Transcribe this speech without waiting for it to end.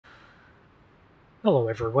Hello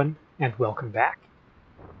everyone, and welcome back.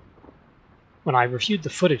 When I reviewed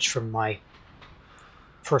the footage from my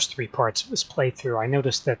first 3 parts of this playthrough, I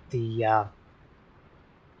noticed that it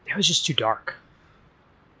was just too dark.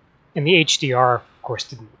 And the HDR, of course,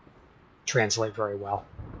 didn't translate very well.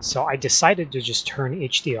 So I decided to just turn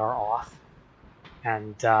HDR off.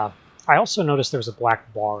 And I also noticed there was a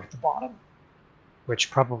black bar at the bottom,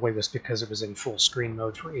 which probably was because it was in full screen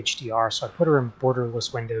mode for HDR, so I put her in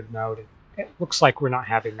borderless windowed mode. And it looks like we're not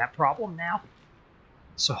having that problem now.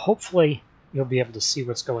 So hopefully you'll be able to see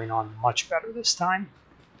what's going on much better this time.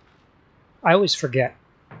 I always forget,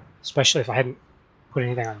 especially if I hadn't put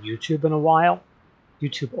anything on YouTube in a while.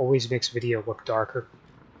 YouTube always makes video look darker.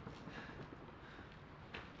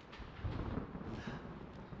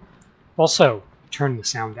 Also, turn the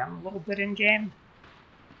sound down a little bit in-game.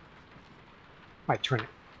 Might turn it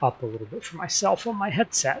up a little bit for myself on my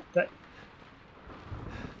headset, but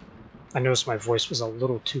I noticed my voice was a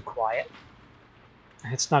little too quiet.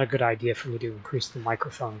 It's not a good idea for me to increase the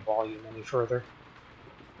microphone volume any further.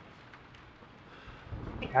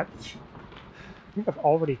 I think I've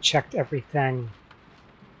already checked everything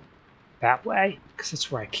that way, because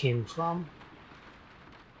that's where I came from.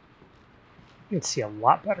 You can see a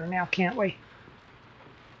lot better now, can't we?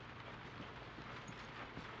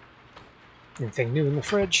 Anything new in the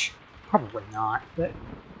fridge? Probably not, but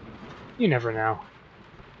you never know.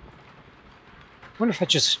 I wonder if I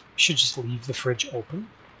should just leave the fridge open.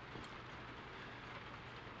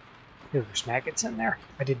 Maybe there's maggots in there.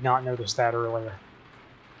 I did not notice that earlier.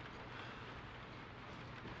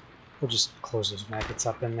 We'll just close those maggots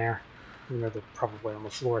up in there. Even though they're probably on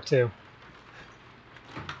the floor too.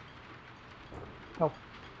 Oh,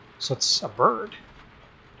 so it's a bird.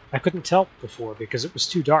 I couldn't tell before because it was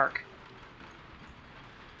too dark.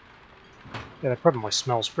 Yeah, that probably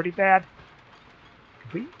smells pretty bad.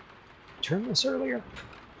 Could we turn this earlier?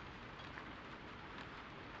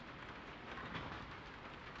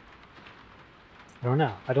 I don't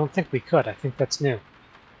know. I don't think we could. I think that's new.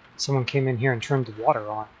 Someone came in here and turned the water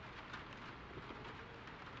on.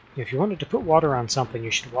 If you wanted to put water on something,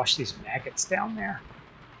 you should wash these maggots down there.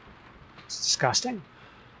 It's disgusting.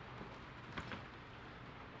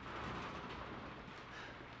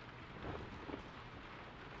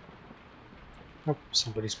 Oh,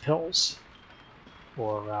 somebody's pills.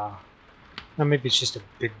 Or, no, maybe it's just a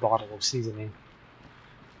big bottle of seasoning.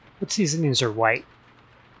 What seasonings are white?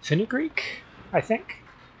 Fenugreek, I think?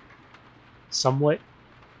 Somewhat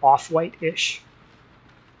off-white-ish.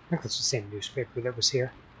 I think that's the same newspaper that was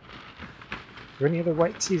here. Are there any other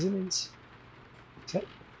white seasonings? Is that...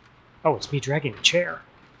 Oh, it's me dragging a chair.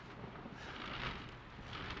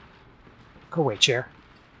 Go away, chair.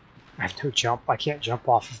 I have no jump. I can't jump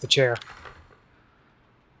off of the chair.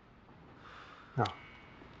 Oh.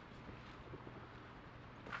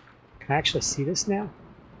 Can I actually see this now?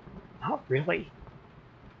 Not really.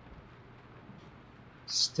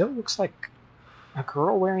 Still looks like a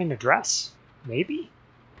girl wearing a dress, maybe?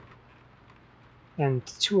 And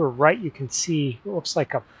to her right you can see what looks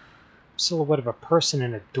like a silhouette of a person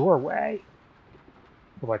in a doorway.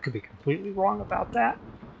 Well, I could be completely wrong about that.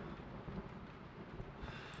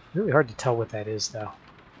 Really hard to tell what that is, though.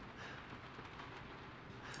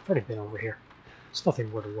 I've already been over here. There's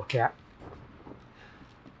nothing more to look at.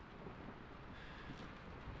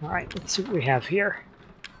 Alright, let's see what we have here.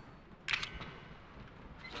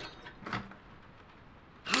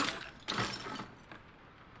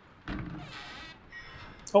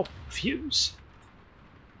 Oh, fuse.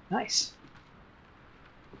 Nice.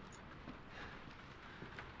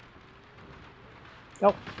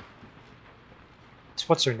 Oh. It's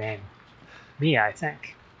what's her name? Mia, I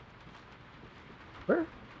think. Where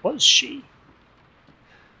was she?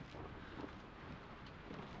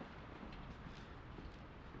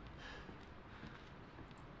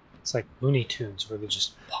 It's like Looney Tunes where they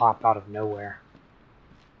just pop out of nowhere.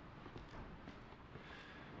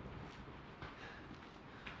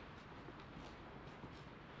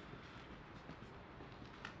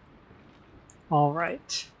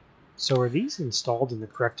 Alright, so are these installed in the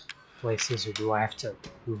correct places, or do I have to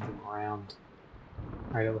move them around?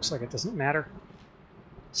 Alright, it looks like it doesn't matter.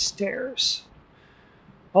 Stairs.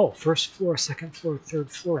 Oh, first floor, second floor, third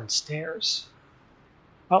floor, and stairs.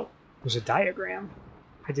 Oh, there's a diagram.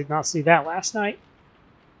 I did not see that last night.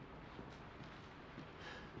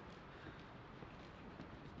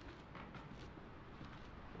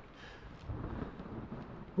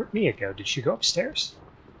 Where'd Mia go? Did she go upstairs?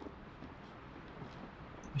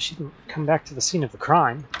 She didn't come back to the scene of the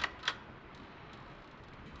crime.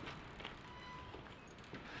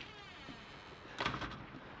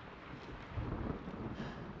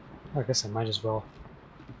 I guess I might as well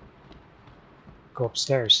go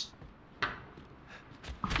upstairs.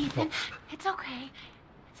 Ethan, it's okay.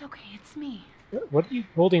 It's okay, it's me. What are you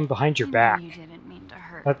holding behind your back? You didn't mean to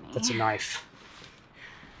hurt me. That's a knife.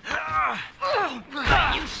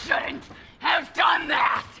 But you shouldn't have done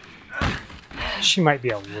that! She might be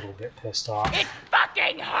a little bit pissed off. It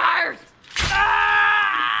fucking hurts!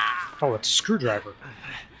 Oh, it's a screwdriver.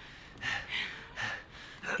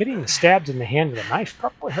 Getting stabbed in the hand with a knife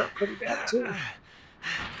probably hurt pretty bad, too.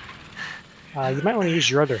 You might want to use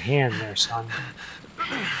your other hand there, son.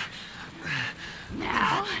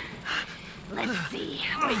 Now, let's see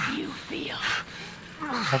what you feel.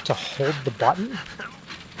 I have to hold the button?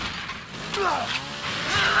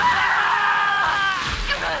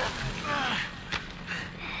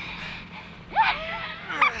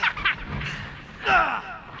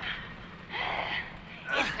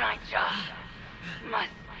 It's my job. Must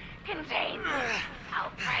contain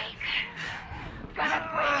outbreak. Gonna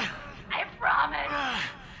quit. I promise.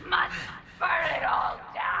 Must burn it all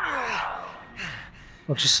down.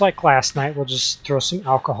 Well, just like last night, we'll just throw some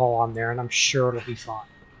alcohol on there, and I'm sure it'll be fine.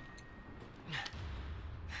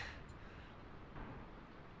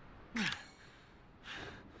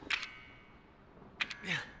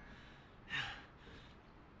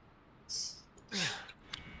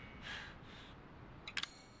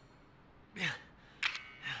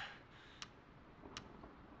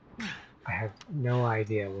 I have no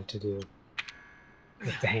idea what to do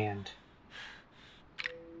with the hand.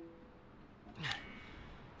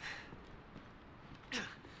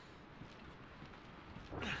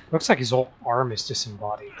 Looks like his whole arm is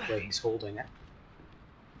disembodied the way he's holding it.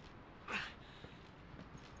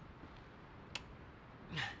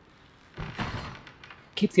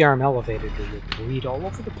 Keep the arm elevated or you'll bleed all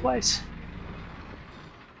over the place.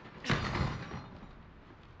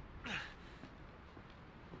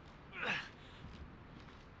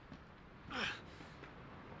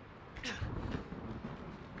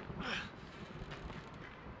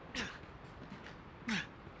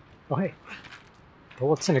 Oh hey,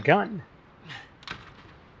 bullets in a gun.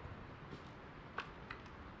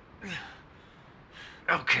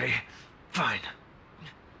 Okay, fine.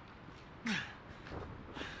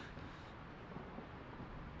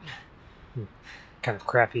 Kind of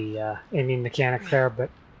crappy aiming mechanic there, but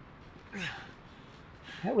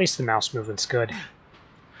at least the mouse movement's good.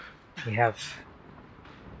 We have...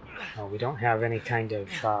 Oh, we don't have any kind of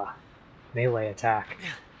melee attack.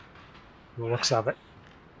 The looks of it.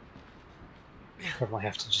 Probably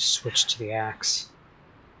have to just switch to the axe.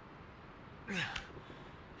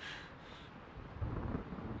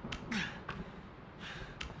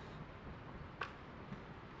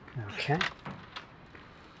 Okay.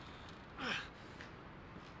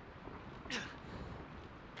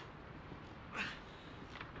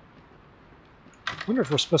 I wonder if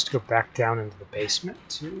we're supposed to go back down into the basement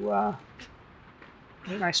to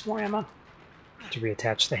get nice more ammo to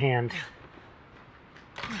reattach the hand.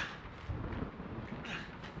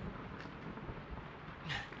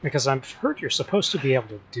 Because I've heard you're supposed to be able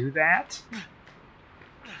to do that.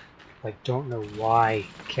 Like, don't know why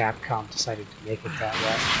Capcom decided to make it that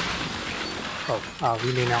way. Oh,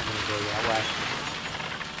 we may not want to go that way.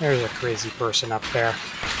 There's a crazy person up there.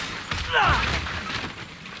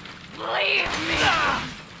 Leave me!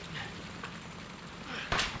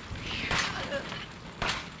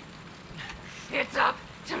 It's up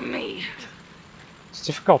to me. It's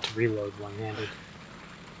difficult to reload one-handed.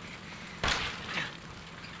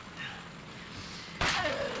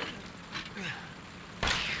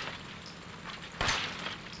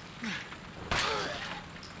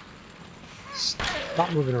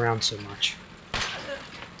 Stop moving around so much.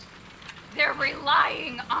 They're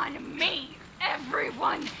relying on me.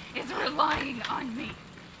 Everyone is relying on me.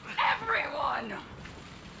 Everyone!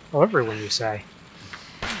 Oh, everyone, you say.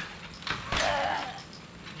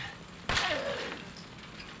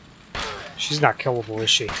 She's not killable, is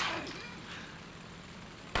she?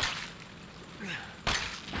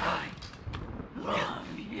 I love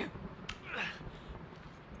you.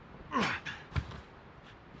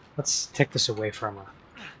 Let's take this away from her.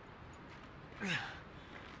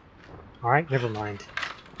 Alright, never mind.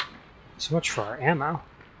 So much for our ammo.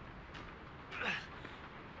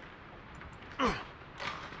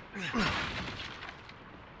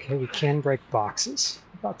 Okay, we can break boxes.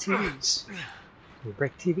 What about TVs? Can we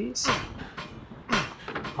break TVs?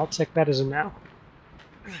 I'll take that as a no.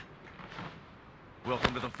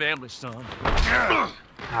 Welcome to the family, son.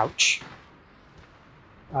 Ouch.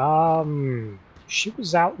 She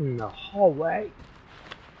was out in the hallway.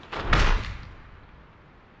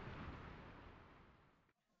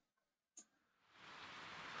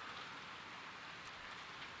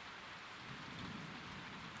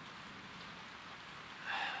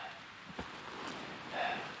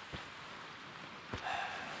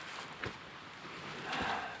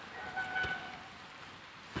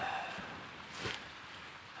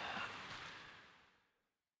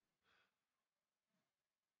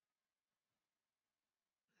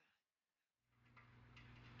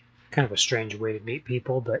 Kind of a strange way to meet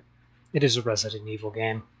people, but it is a Resident Evil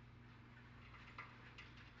game.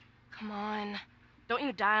 Come on. Don't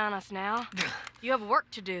you die on us now. You have work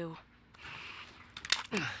to do.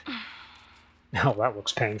 Oh, that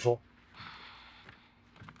looks painful.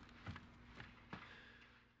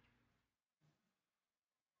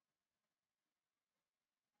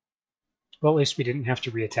 Well, at least we didn't have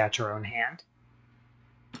to reattach our own hand.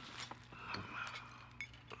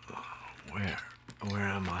 Where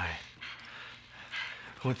am I?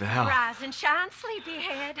 What the hell? Rise and shine,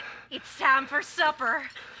 sleepyhead. It's time for supper.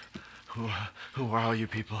 Who are all you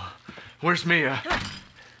people? Where's Mia?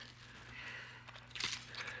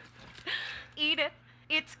 Eat it.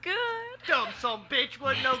 It's good. Dumb son bitch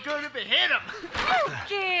wasn't no good if it hit him.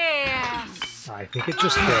 Yes. I think it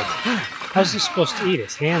just did. How's he supposed to eat?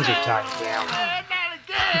 His hands are tied down. Not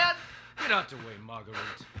again. Get out the way, Marguerite.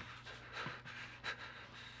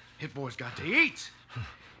 Hit boy's got to eat.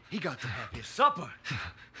 He got to have his supper.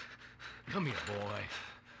 Come here,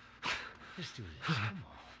 boy. Let's do this. Come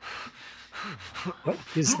on. What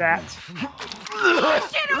is that? Oh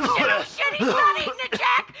shit, he's not eating it,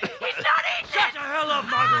 Jack. He's not eating it. Shut the hell up, I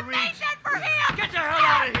Marguerite. made that for him. Get the hell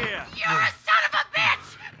out of here. You're a son of a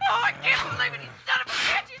bitch. Oh, I can't believe it. You son of a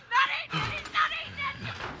bitch. He's not eating it. He's not eating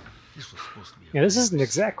it. This was supposed to be Yeah, this isn't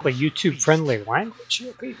exactly YouTube-friendly language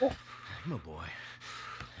here, people. Come on, boy.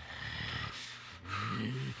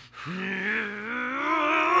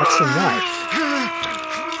 What's the knife?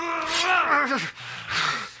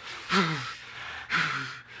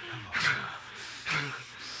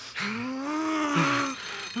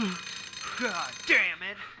 God damn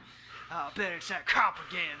it. I bet it's that cop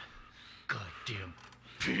again. Goddamn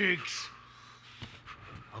pigs.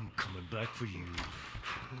 I'm coming back for you.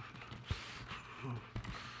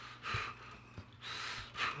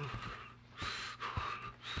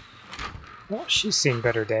 Well, she's seen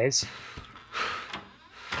better days.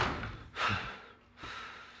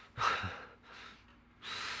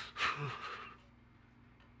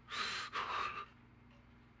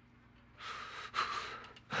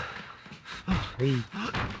 Hey.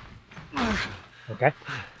 Okay.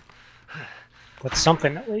 That's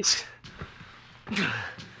something, at least.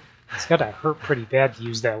 It's gotta hurt pretty bad to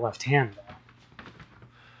use that left hand, though.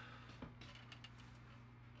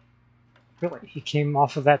 Really? He came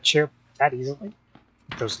off of that chair that easily?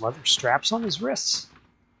 With those leather straps on his wrists?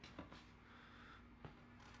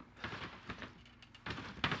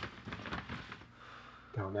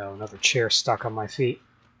 Oh no, another chair stuck on my feet.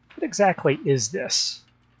 What exactly is this?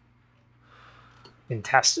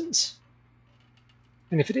 Intestines?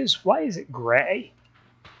 And if it is, why is it gray?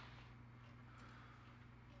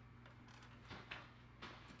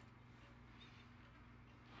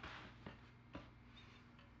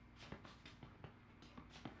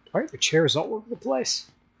 Why are the chairs all over the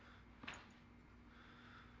place?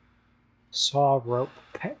 Saw, rope,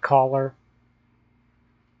 pet collar.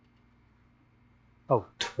 Oh,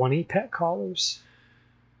 20 pet collars?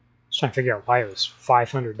 I was trying to figure out why it was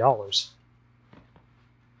 $500.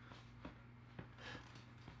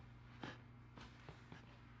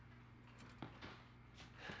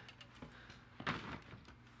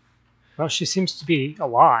 Well, she seems to be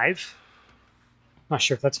alive. Not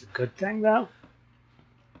sure if that's a good thing, though.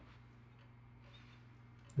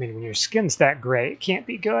 I mean, when your skin's that gray, it can't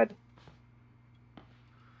be good.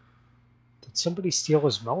 Did somebody steal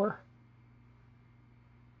his mower?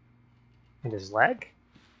 And his leg?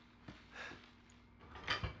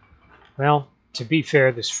 Well, to be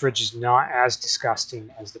fair, this fridge is not as disgusting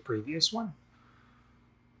as the previous one.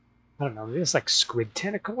 I don't know, maybe it's like squid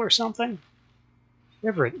tentacle or something?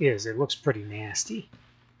 Whatever it is, it looks pretty nasty.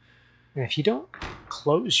 And if you don't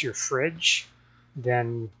close your fridge,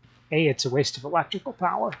 then A, it's a waste of electrical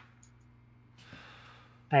power,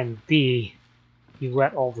 and B, you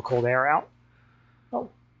let all the cold air out. Oh,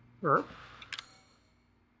 herb.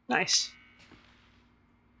 Nice.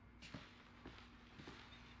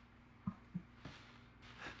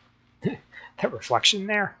 That reflection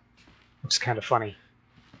there looks kind of funny.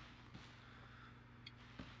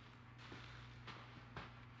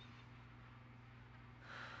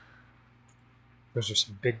 Those are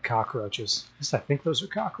some big cockroaches. At least I think those are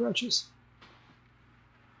cockroaches.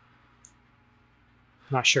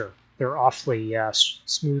 Not sure. They're awfully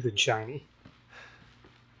smooth and shiny.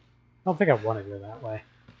 I don't think I want to go that way.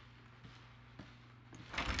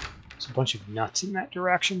 There's a bunch of nuts in that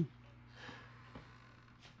direction.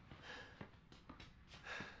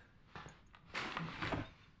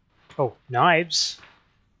 Oh, knives.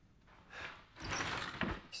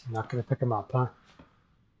 Not going to pick them up, huh?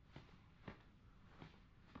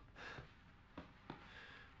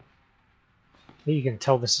 You can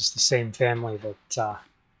tell this is the same family that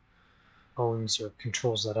owns or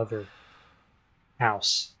controls that other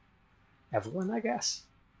house. Evelyn, I guess.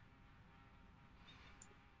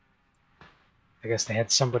 I guess they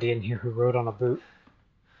had somebody in here who rode on a boot.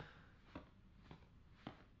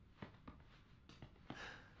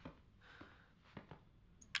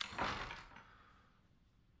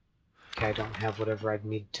 Okay, I don't have whatever I'd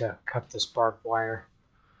need to cut this barbed wire.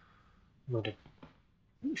 Would it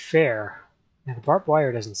be fair? Now, the barbed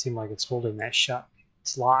wire doesn't seem like it's holding that shut.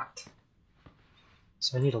 It's locked.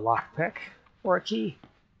 So I need a lockpick or a key.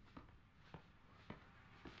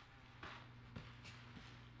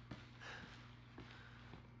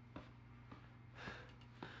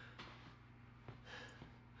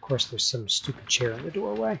 Of course, there's some stupid chair in the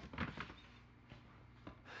doorway.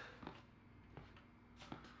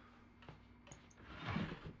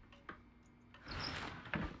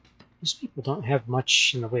 These people don't have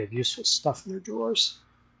much in the way of useful stuff in their drawers.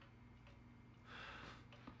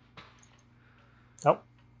 Oh.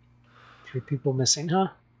 3 people missing, huh?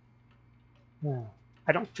 No.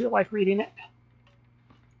 I don't feel like reading it.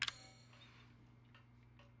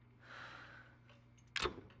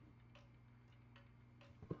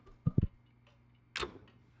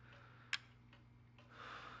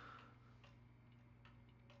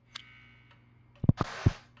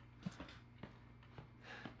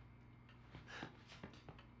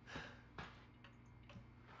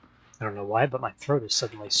 I don't know why, but my throat is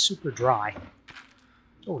suddenly super dry.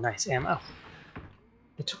 Oh, nice ammo.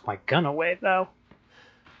 They took my gun away, though.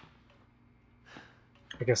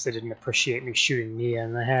 I guess they didn't appreciate me shooting Nia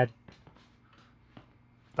in the head.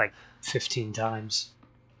 Like 15 times.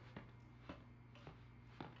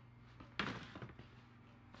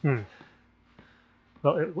 Well,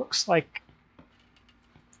 it looks like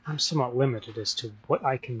I'm somewhat limited as to what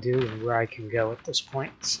I can do and where I can go at this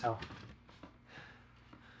point, so...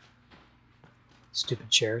 Stupid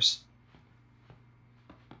chairs.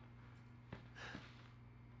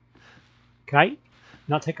 Can I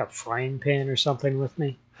not take a frying pan or something with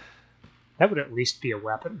me? That would at least be a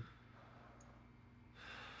weapon.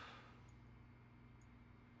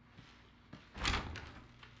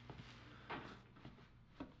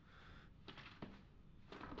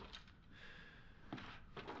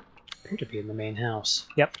 Appear to be in the main house.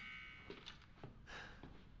 Yep.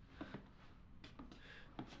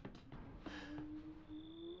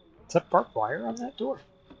 Is that barbed wire on that door?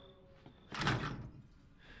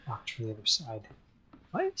 Locked from the other side.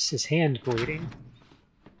 Why is his hand bleeding?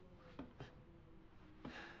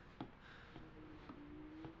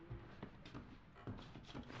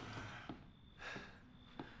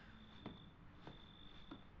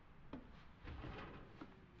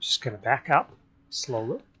 Just gonna back up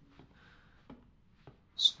slowly.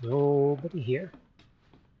 There's nobody here.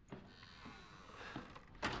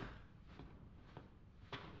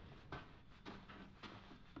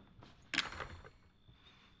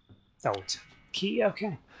 Oh, it's a key?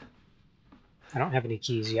 Okay. I don't have any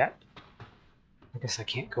keys yet. I guess I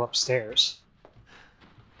can't go upstairs.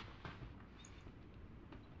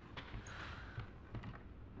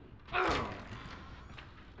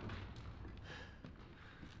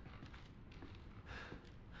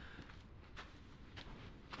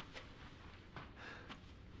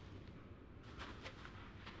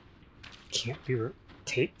 Can't be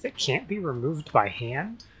tape that can't be removed by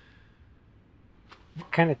hand? What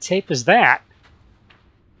kind of tape is that?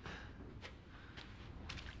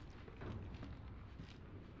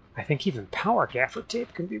 I think even power gaffer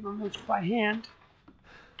tape can be removed by hand.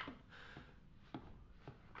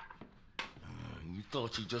 You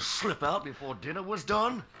thought you'd just slip out before dinner was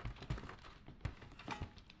done?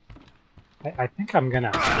 I think I'm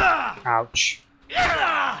gonna... Ouch.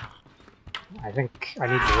 I think I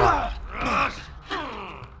need to run.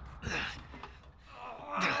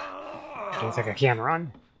 I don't think I can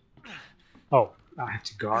run. Oh, I have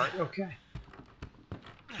to guard. Okay.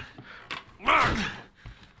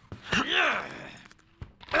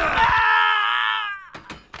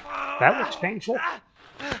 That looks painful.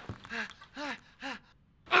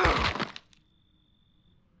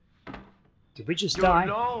 Did we just die?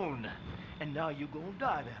 You're alone, and now you're gonna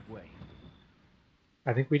die that way.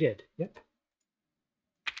 I think we did. Yep.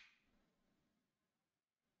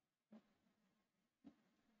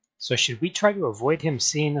 So should we try to avoid him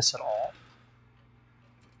seeing us at all?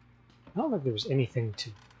 I don't think there was anything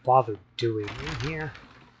to bother doing in here.